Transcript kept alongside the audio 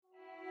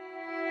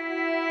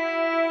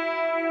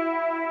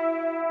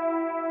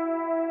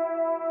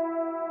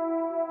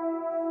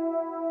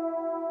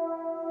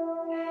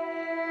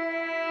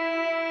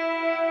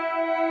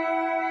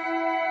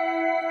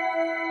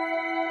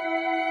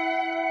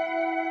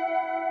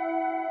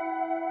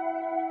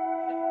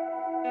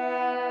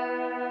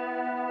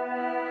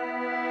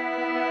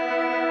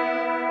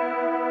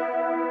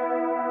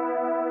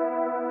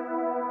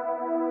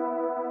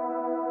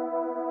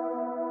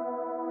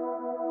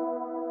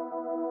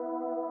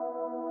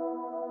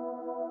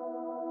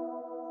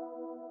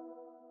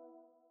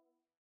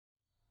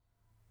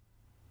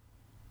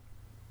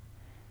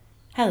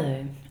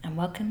Hello, and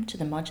welcome to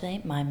the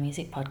Modulate My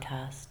Music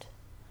podcast,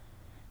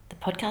 the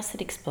podcast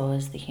that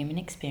explores the human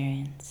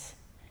experience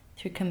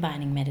through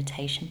combining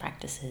meditation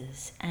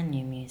practices and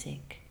new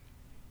music.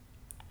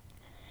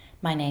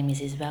 My name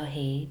is Isabel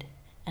Heed,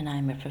 and I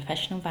am a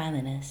professional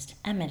violinist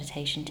and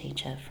meditation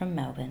teacher from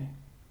Melbourne.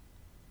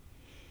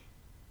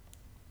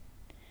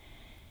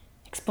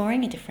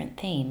 Exploring a different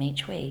theme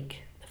each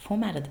week, the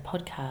format of the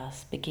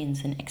podcast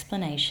begins with an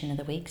explanation of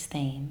the week's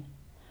theme,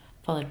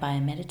 followed by a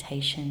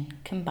meditation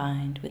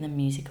combined with a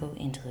musical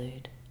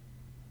interlude.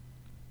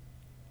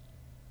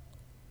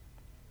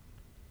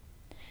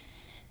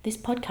 This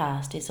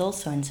podcast is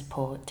also in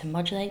support to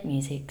Modulate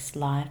Music's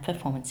live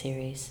performance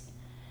series,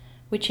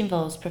 which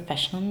involves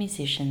professional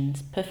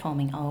musicians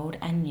performing old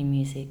and new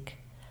music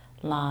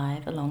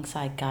live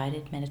alongside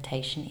guided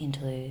meditation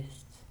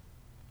interludes.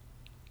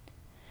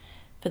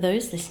 For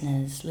those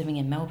listeners living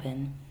in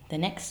Melbourne, the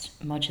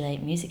next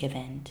Modulate Music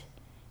event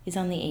is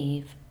on the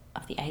eve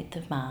of the 8th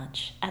of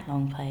March at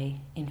Longplay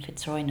in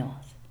Fitzroy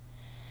North,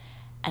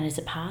 and is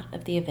a part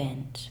of the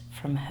event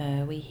From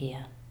Her We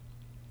Hear,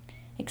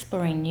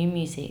 exploring new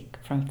music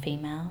from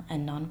female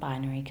and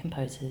non-binary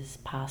composers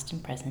past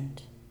and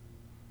present.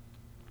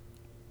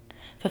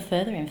 For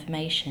further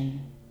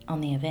information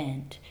on the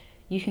event,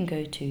 you can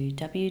go to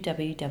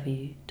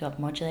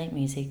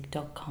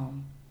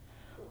www.modulatemusic.com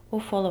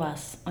or follow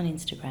us on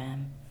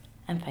Instagram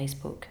and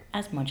Facebook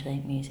as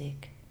Modulate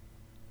Music.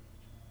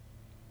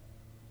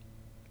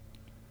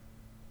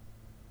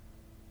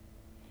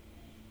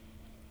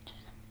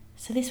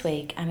 So this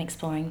week I'm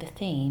exploring the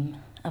theme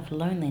of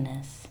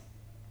loneliness,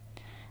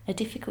 a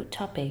difficult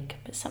topic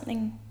but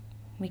something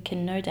we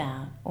can no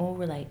doubt all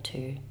relate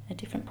to at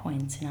different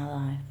points in our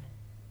life.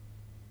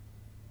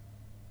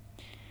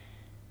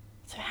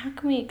 So how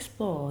can we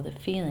explore the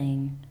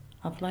feeling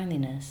of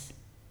loneliness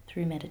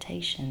through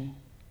meditation?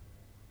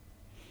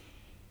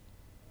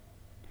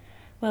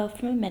 Well,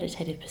 from a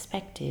meditative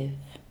perspective,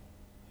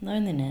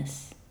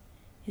 loneliness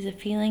is a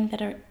feeling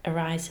that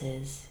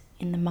arises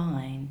in the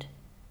mind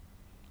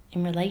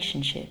in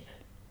relationship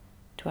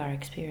to our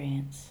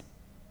experience.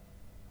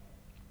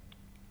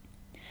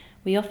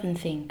 We often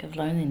think of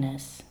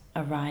loneliness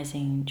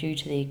arising due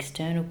to the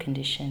external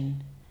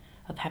condition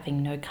of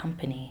having no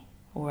company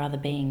or other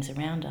beings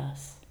around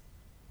us.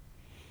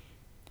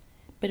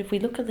 But if we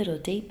look a little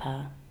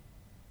deeper,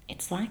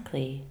 it's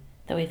likely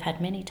that we've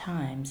had many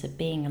times of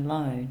being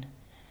alone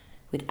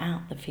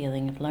without the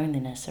feeling of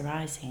loneliness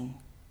arising.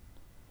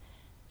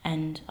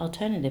 And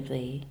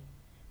alternatively,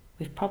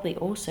 we've probably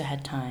also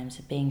had times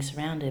of being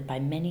surrounded by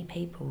many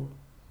people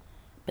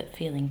but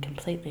feeling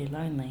completely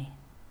lonely.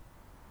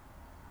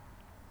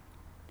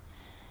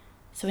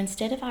 So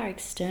instead of our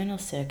external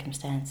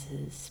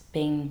circumstances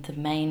being the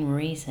main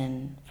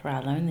reason for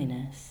our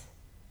loneliness,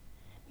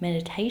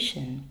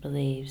 meditation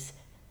believes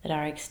that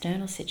our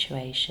external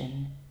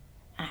situation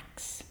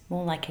acts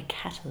more like a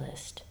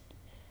catalyst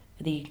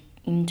for the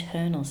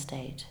internal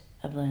state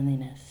of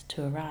loneliness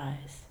to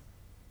arise.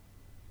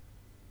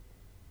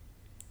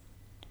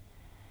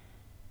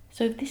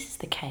 So if this is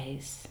the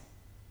case,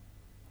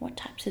 what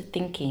types of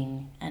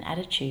thinking and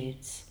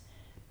attitudes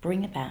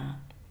bring about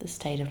the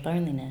state of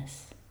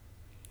loneliness?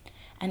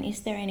 And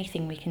is there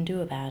anything we can do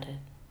about it?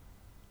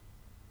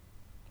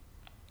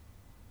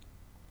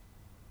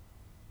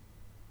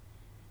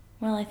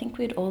 Well, I think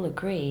we'd all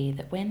agree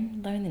that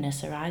when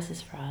loneliness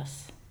arises for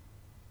us,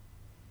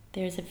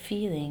 there is a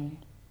feeling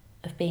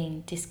of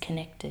being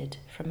disconnected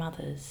from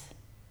others.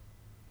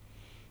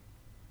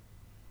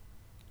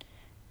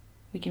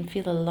 We can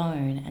feel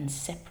alone and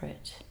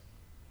separate,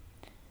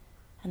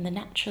 and the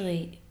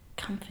naturally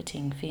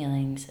comforting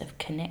feelings of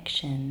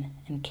connection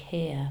and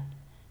care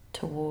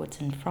towards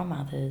and from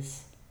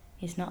others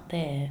is not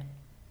there.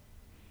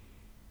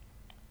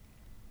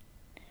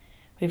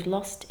 We've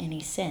lost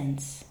any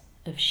sense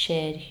of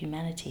shared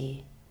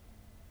humanity,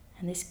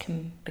 and this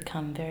can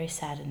become very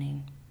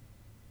saddening.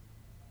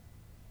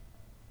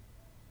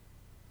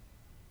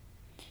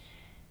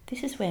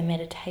 This is where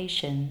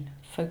meditation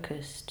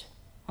focused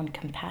on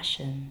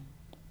compassion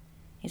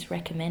is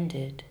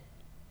recommended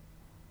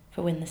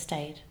for when the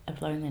state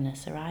of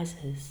loneliness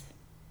arises,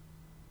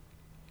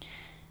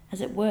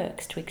 as it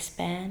works to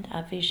expand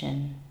our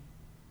vision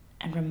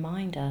and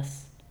remind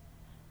us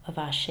of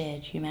our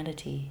shared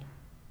humanity.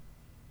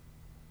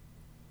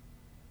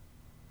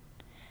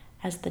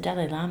 As the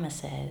Dalai Lama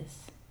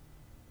says,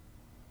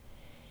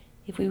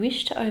 if we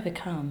wish to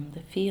overcome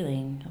the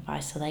feeling of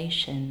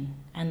isolation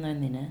and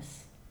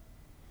loneliness,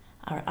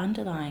 our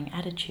underlying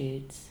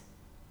attitudes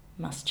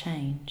must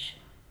change.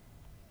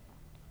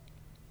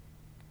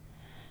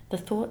 The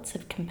thoughts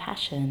of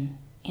compassion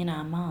in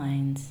our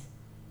minds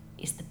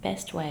is the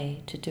best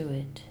way to do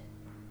it,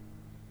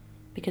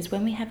 because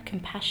when we have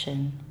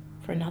compassion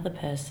for another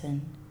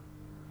person,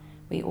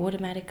 we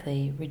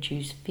automatically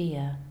reduce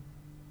fear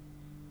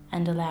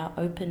and allow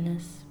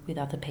openness with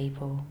other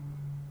people.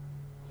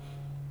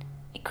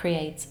 It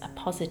creates a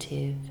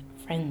positive,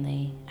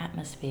 friendly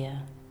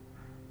atmosphere.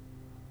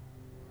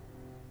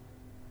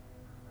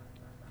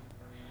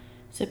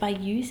 So by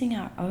using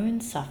our own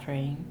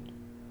suffering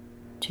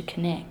to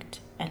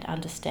connect and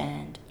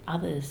understand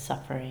others'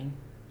 suffering,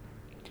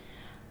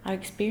 our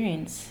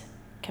experience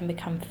can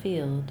become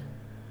filled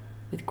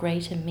with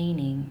greater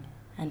meaning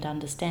and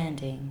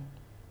understanding.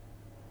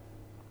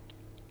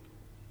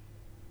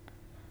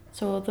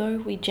 So although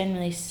we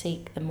generally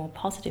seek the more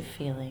positive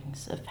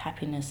feelings of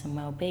happiness and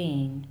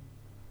well-being,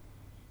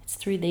 it's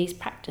through these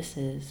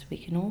practices we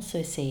can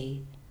also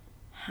see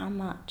how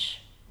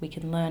much we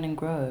can learn and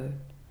grow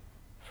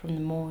from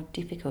the more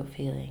difficult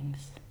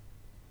feelings,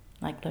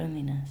 like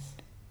loneliness.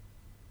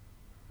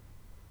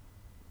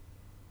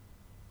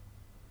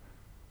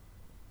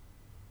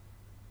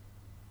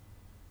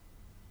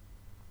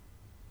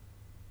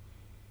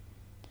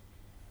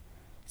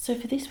 So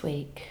for this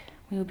week,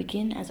 we will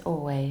begin as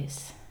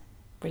always,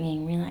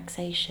 bringing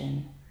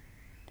relaxation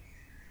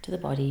to the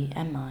body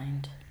and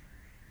mind.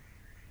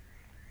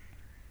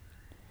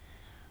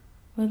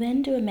 We'll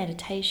then do a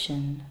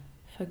meditation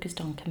focused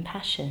on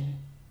compassion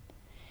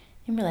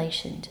in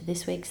relation to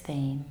this week's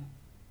theme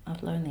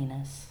of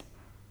loneliness.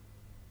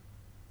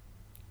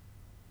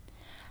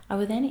 I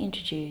will then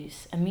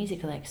introduce a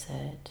musical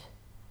excerpt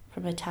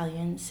from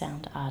Italian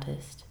sound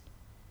artist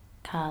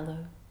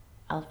Carlo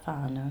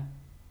Alfano,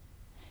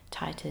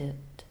 titled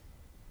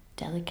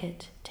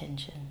Delicate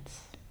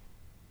Tensions.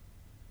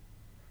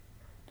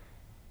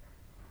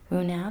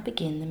 We'll now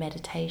begin the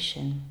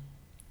meditation.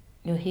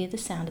 You'll hear the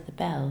sound of the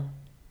bell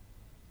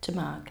to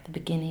mark the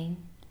beginning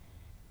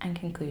and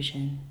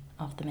conclusion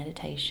of the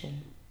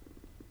meditation.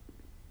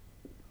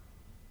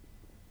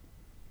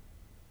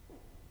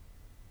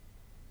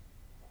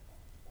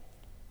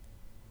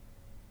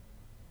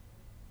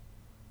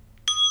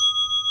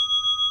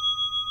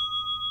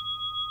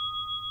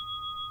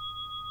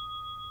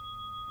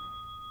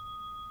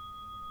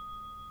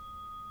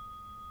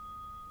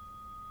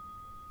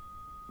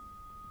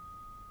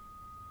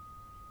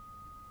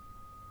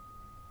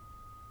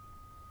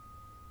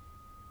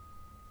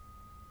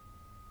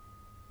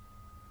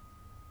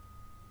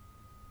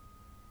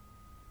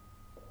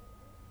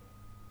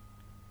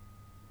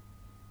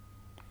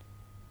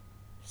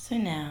 So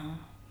now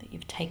that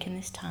you've taken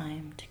this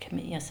time to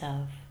commit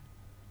yourself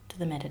to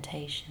the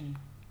meditation,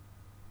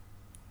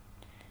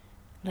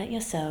 let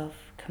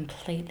yourself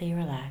completely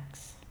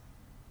relax,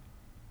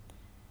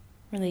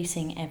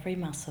 releasing every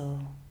muscle.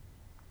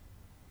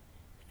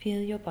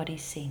 Feel your body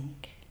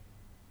sink,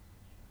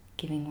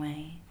 giving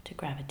way to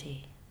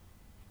gravity.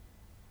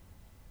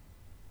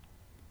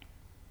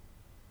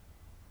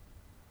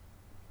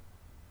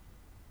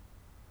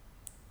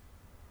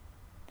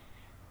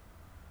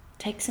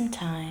 Take some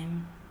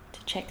time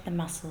to check the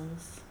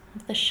muscles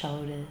of the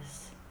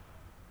shoulders,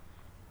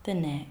 the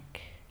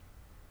neck,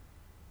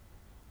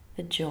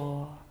 the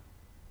jaw,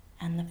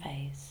 and the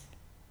face.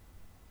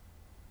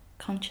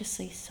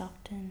 Consciously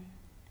soften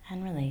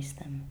and release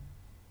them.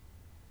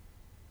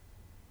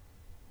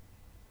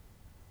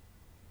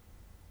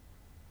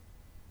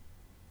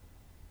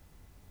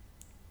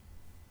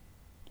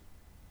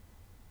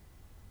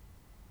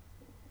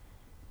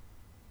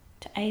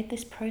 To aid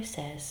this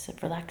process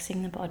of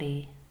relaxing the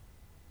body,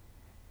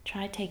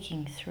 try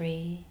taking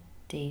 3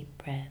 deep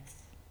breaths.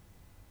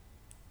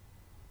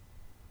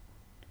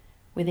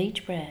 With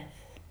each breath,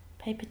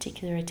 pay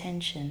particular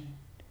attention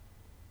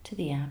to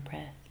the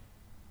out-breath.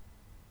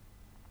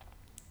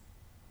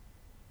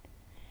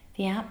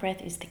 The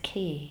out-breath is the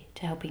key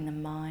to helping the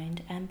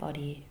mind and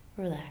body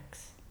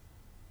relax.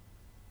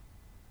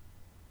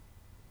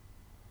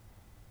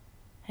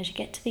 As you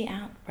get to the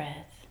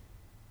out-breath,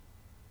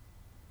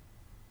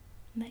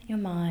 let your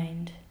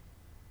mind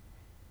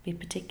be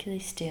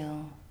particularly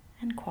still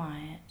and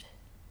quiet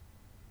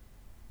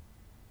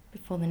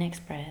before the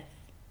next breath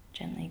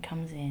gently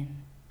comes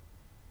in.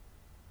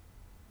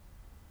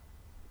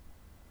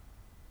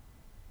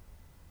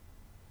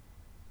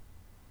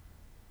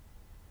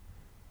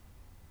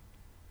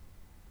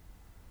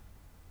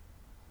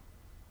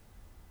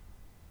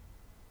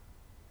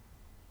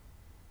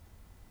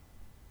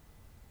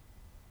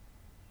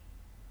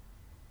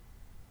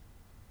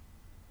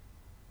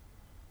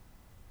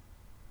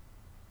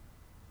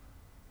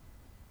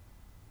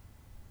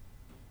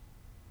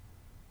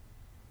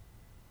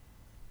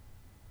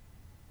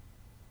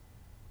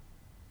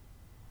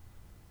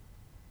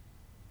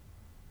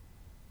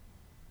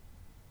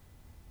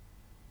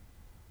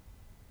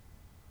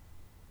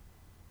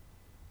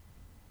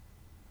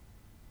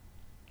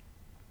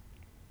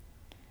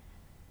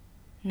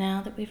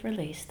 Now that we've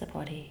released the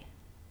body,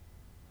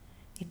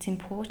 it's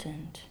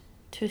important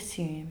to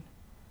assume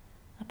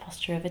a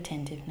posture of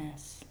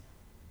attentiveness,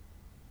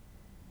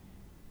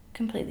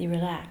 completely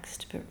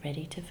relaxed but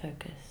ready to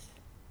focus.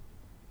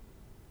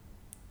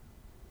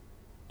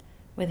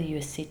 Whether you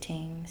are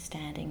sitting,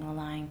 standing, or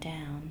lying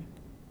down,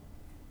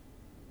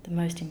 the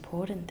most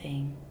important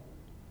thing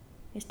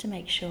is to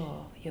make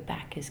sure your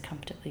back is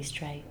comfortably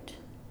straight.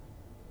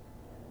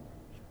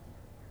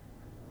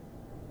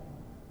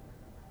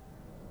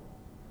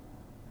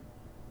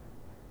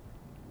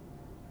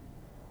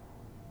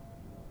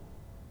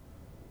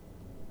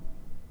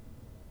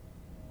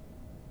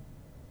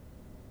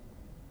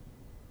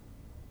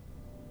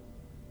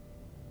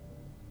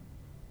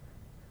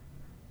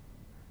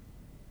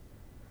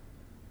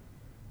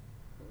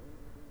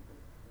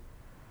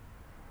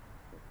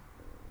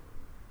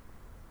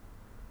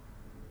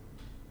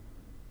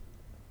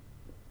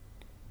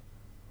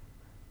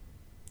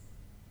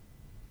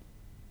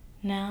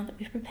 Now that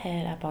we've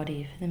prepared our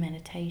body for the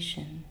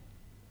meditation,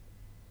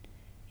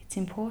 it's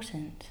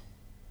important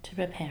to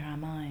prepare our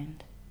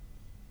mind.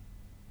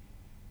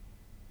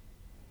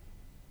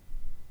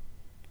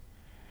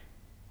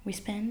 We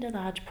spend a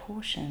large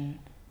portion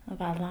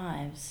of our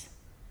lives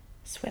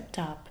swept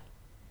up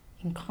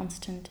in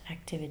constant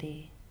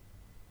activity,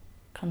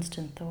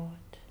 constant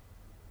thought,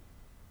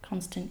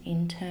 constant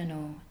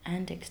internal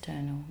and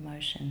external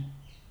motion.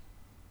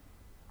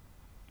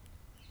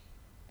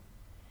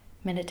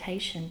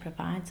 Meditation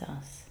provides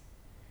us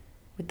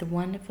with the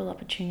wonderful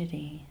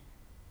opportunity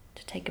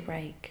to take a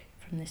break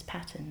from this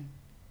pattern.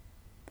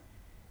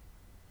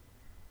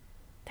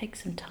 Take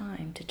some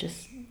time to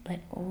just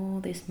let all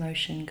this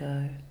motion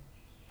go.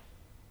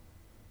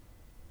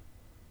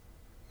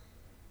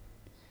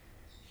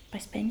 By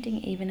spending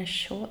even a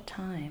short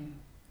time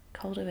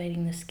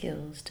cultivating the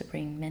skills to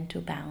bring mental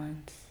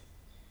balance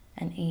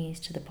and ease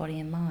to the body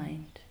and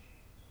mind,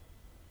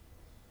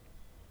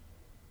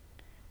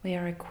 we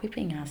are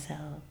equipping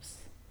ourselves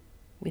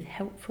with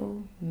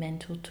helpful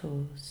mental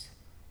tools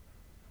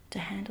to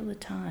handle the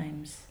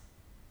times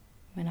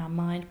when our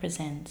mind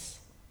presents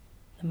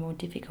the more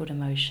difficult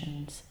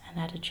emotions and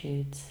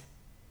attitudes.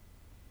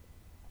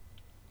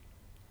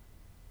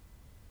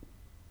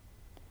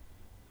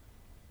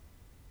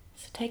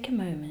 So take a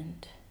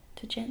moment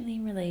to gently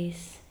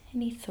release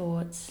any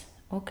thoughts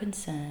or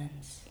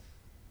concerns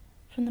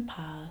from the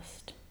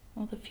past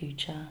or the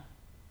future,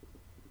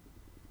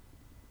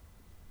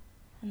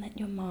 and let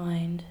your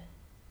mind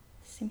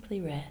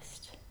simply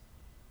rest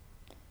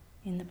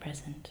in the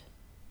present.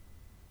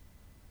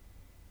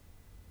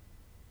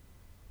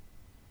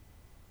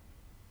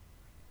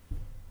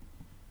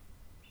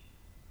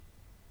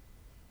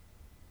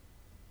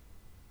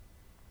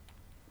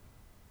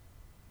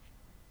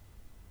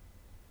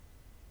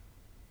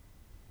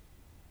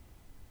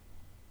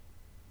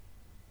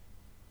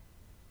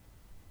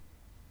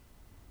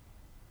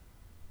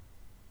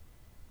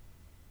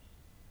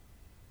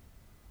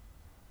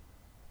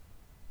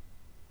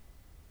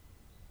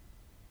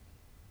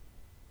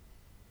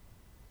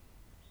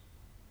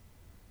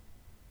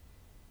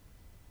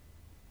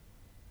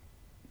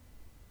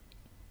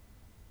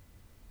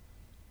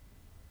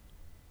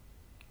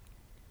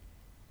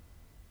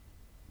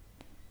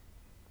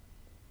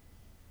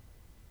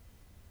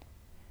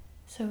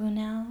 So we'll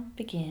now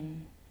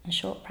begin a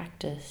short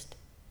practice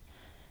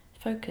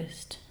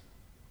focused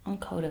on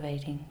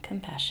cultivating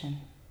compassion.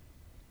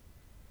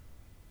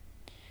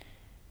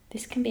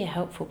 This can be a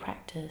helpful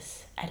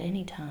practice at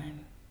any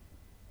time,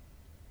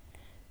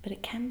 but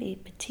it can be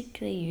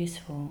particularly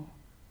useful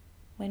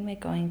when we're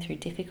going through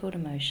difficult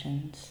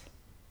emotions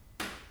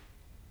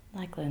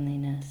like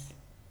loneliness.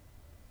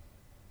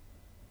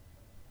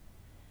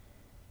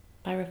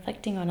 By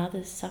reflecting on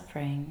others'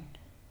 suffering,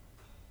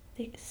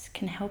 this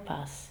can help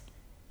us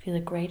feel a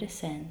greater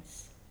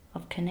sense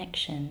of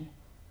connection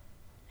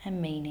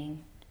and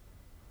meaning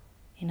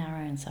in our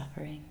own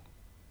suffering.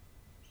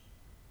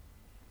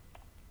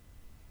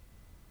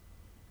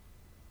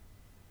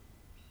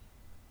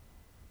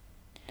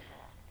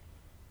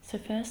 So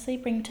firstly,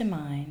 bring to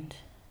mind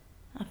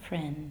a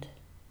friend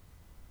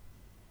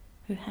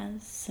who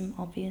has some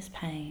obvious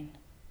pain,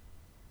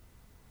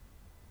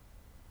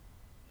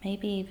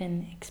 maybe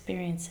even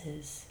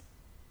experiences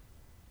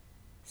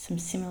some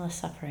similar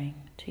suffering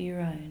to your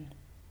own.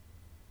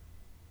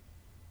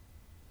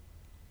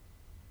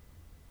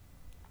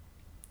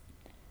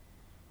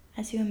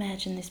 As you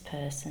imagine this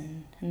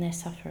person and their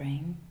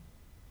suffering,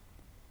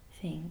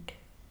 think,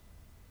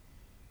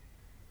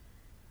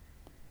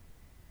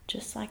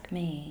 just like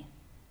me,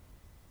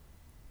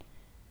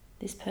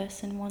 this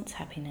person wants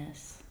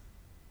happiness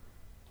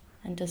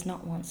and does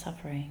not want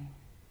suffering,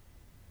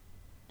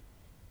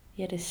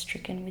 yet is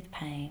stricken with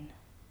pain.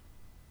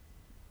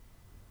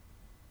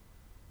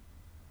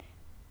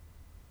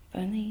 If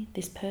only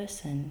this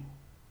person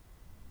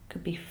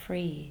could be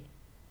free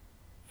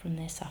from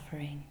their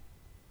suffering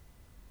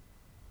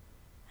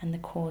and the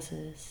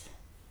causes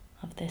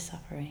of their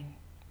suffering.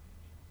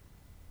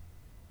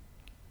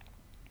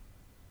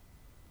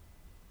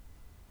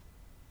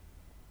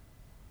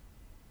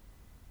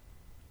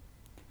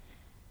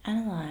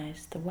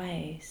 Analyze the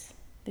ways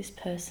this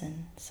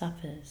person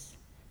suffers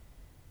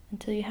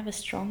until you have a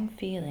strong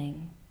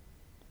feeling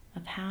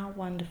of how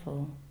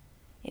wonderful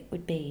it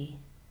would be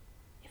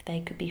if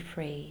they could be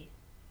free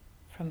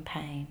from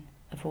pain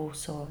of all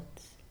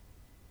sorts.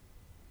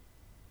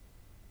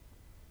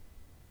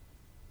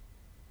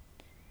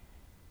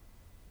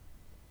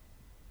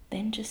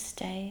 Then just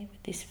stay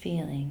with this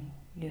feeling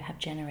you have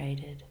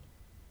generated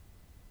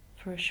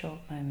for a short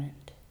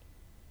moment.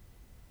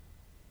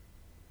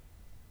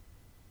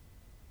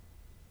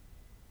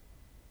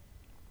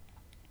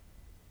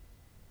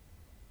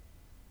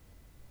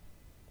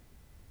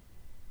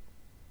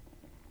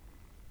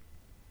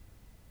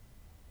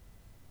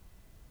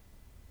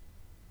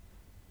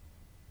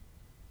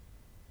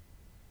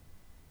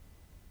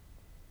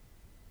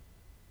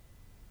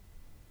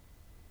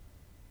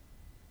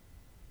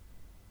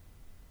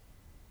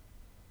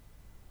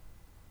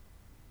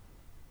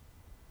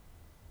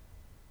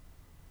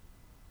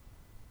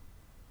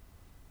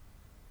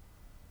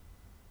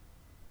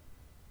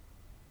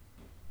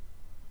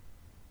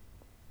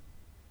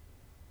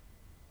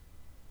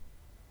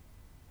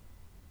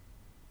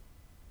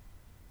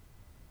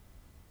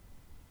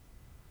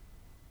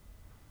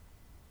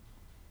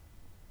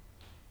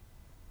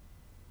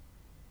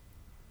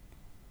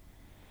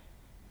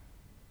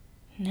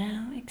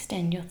 Now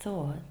extend your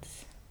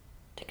thoughts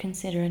to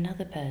consider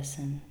another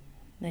person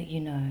that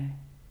you know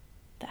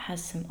that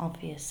has some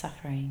obvious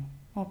suffering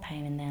or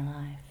pain in their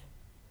life.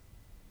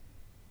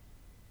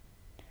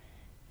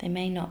 They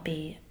may not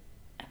be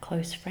a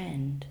close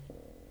friend,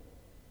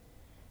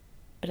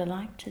 but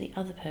alike to the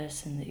other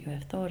person that you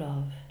have thought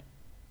of,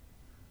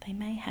 they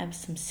may have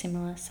some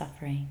similar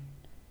suffering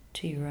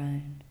to your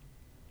own.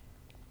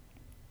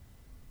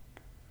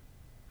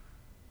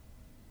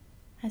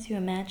 As you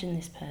imagine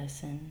this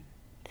person,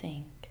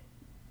 think,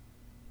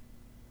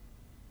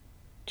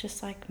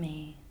 just like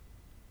me,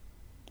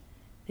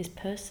 this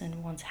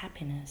person wants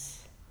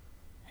happiness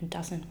and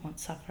doesn't want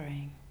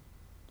suffering,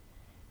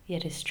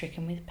 yet is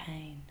stricken with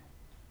pain.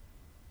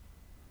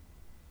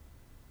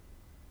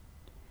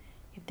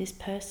 If this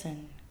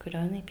person could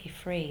only be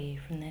free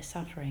from their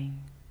suffering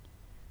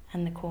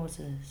and the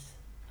causes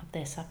of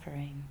their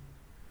suffering.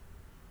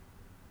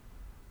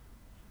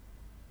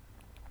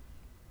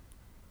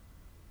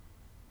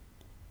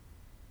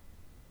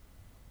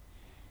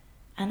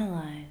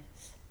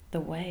 Analyze the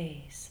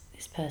ways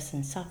this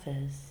person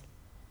suffers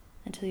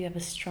until you have a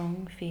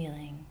strong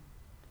feeling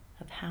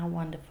of how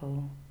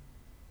wonderful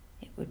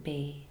it would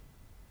be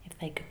if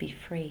they could be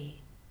free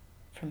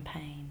from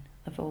pain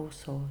of all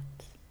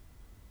sorts.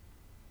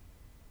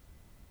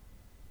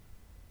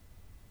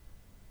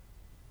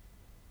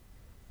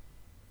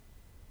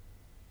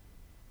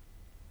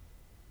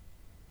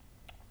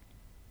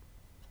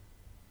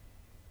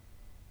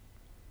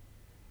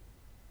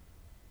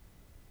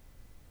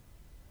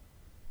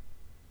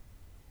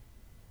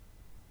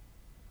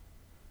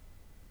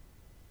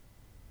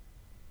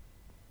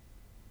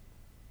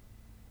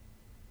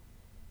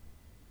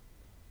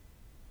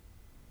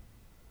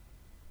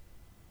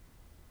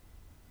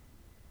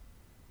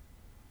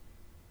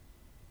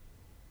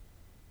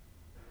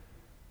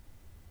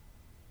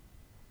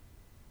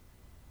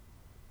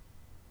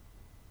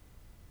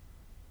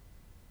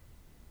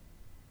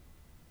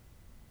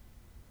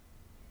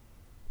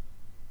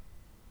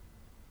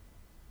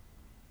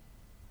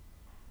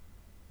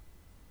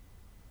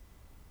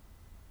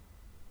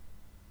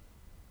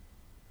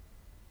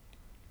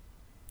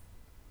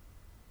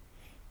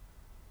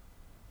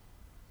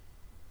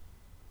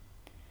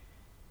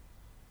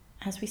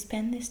 As we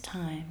spend this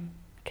time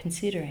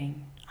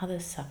considering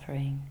others'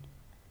 suffering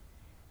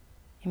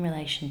in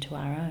relation to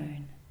our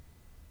own,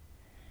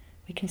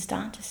 we can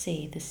start to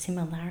see the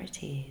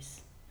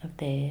similarities of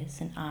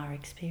theirs and our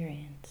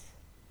experience.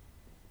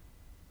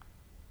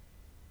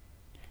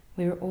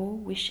 We are all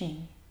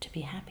wishing to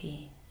be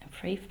happy and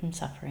free from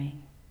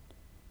suffering,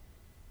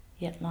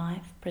 yet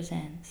life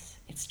presents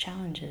its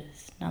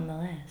challenges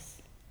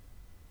nonetheless.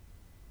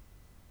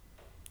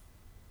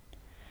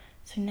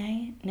 So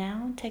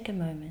now take a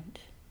moment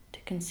to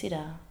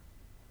consider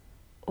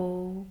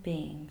all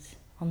beings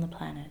on the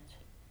planet,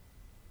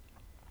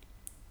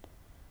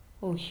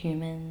 all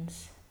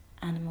humans,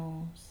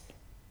 animals,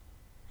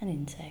 and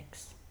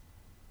insects.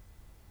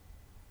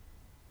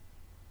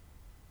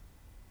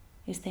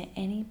 Is there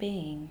any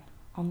being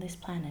on this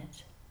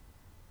planet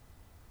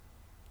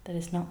that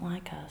is not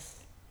like us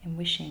in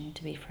wishing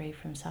to be free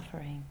from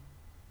suffering?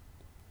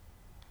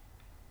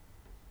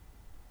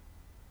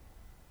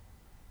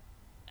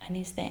 And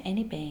is there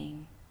any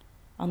being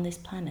on this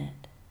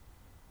planet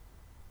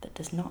that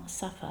does not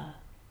suffer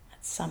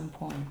at some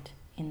point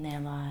in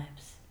their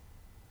lives?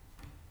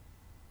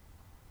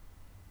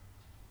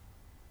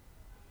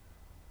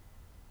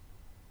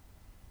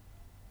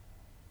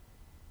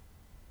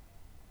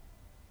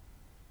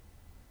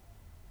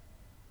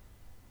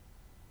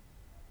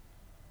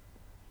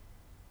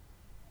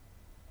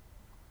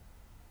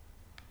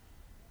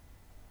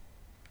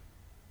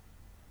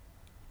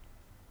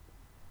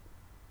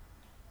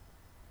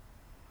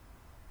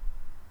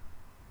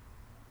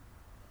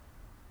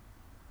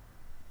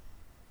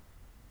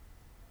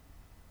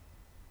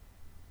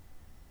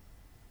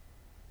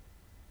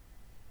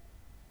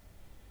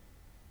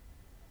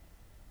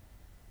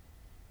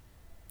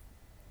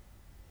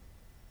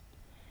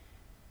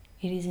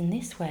 It is in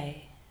this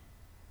way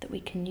that we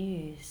can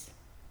use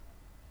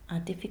our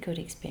difficult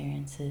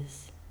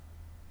experiences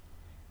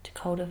to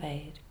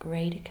cultivate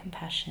greater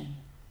compassion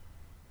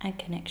and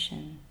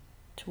connection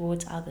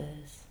towards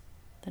others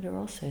that are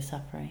also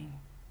suffering.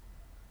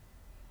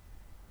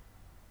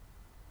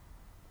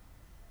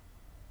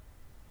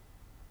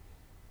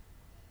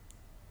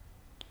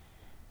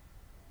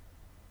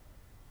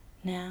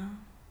 Now,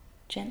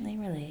 gently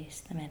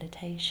release the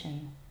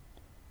meditation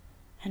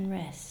and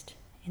rest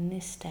in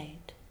this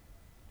state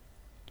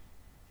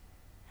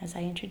as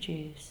I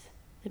introduce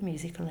the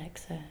musical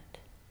excerpt.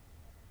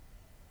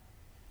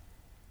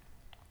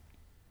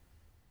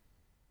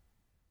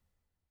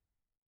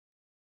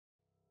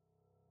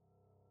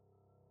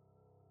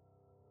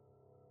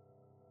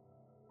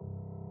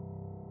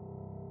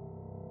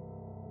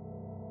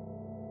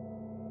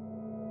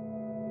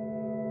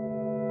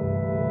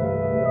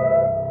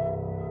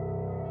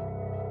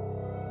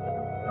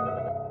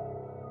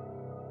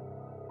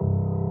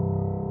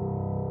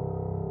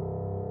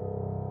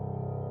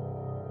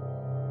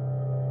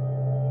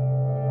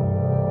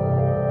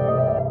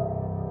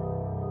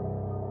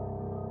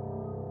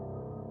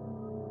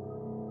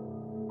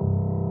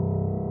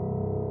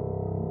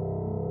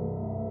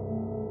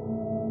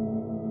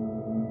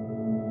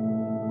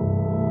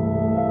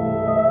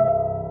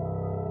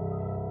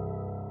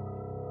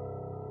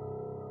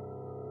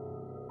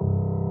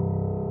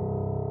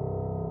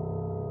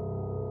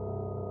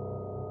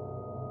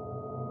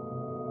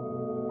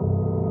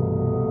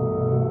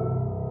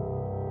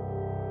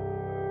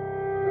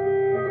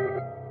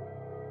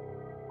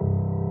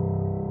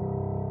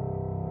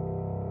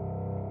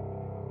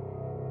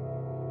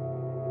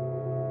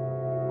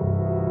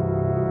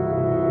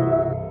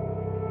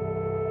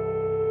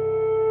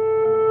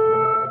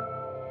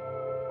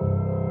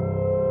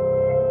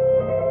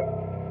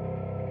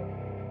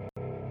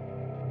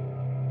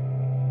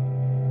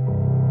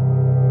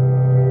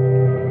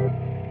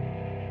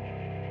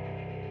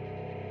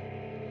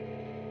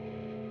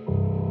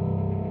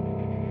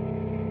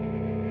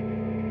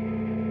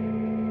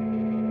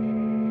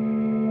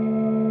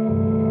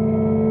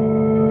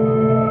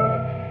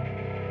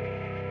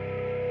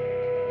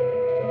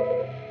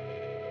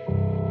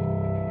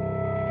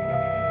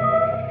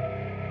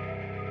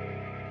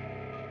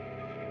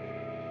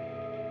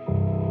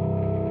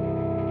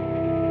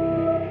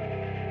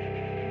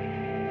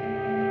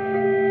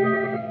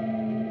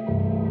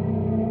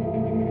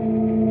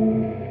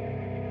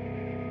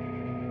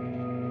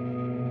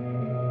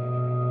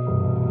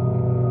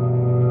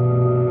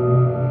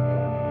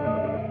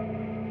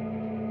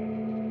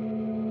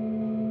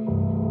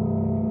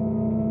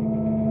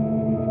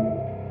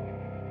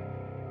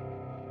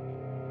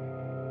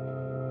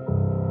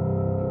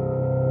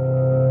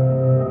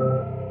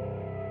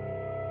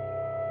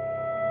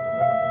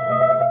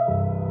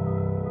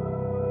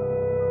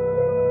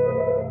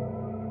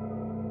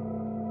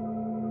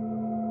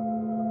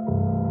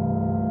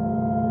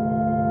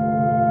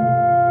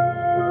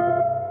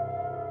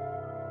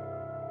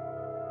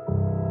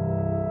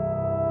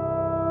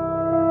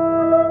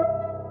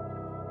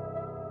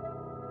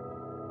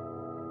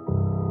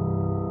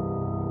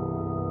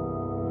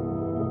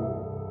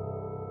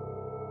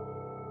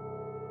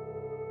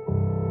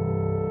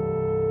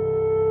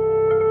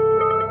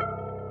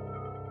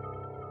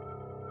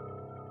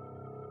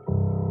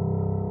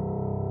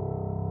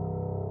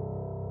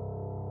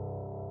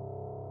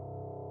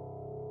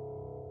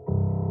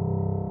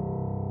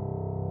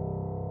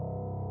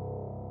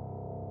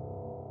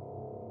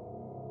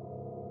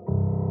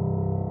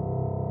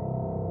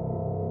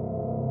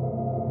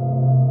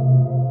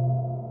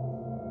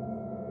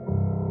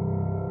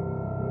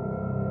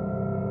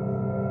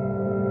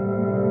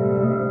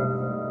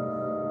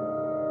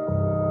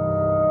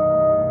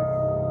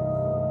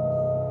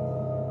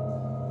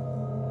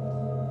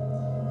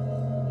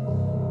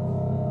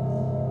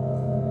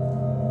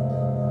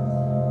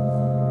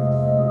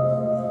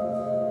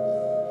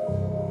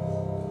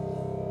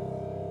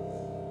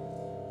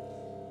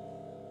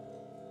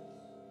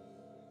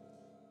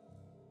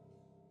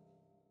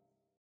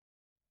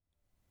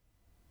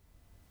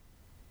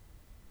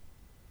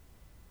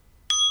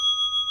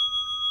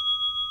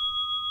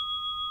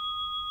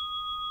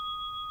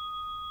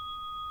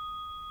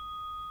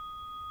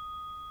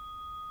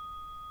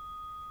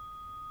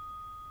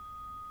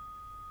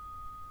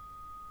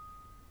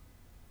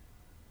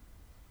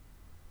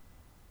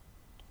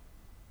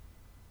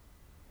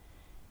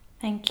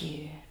 Thank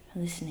you for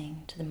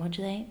listening to the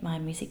Modulate My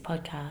Music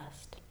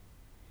podcast.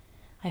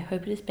 I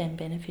hope it has been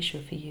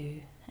beneficial for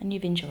you and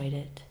you've enjoyed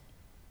it.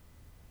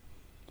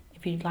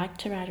 If you'd like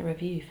to write a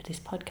review for this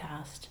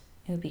podcast,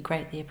 it would be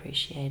greatly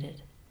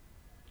appreciated.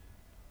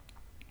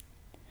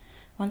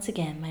 Once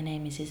again, my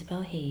name is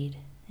Isabel Heed,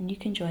 and you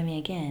can join me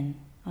again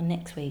on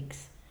next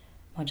week's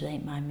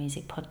Modulate My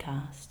Music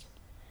podcast,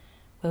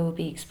 where we'll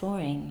be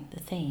exploring the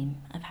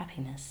theme of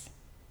happiness.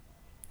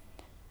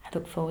 I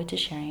look forward to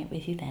sharing it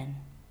with you then.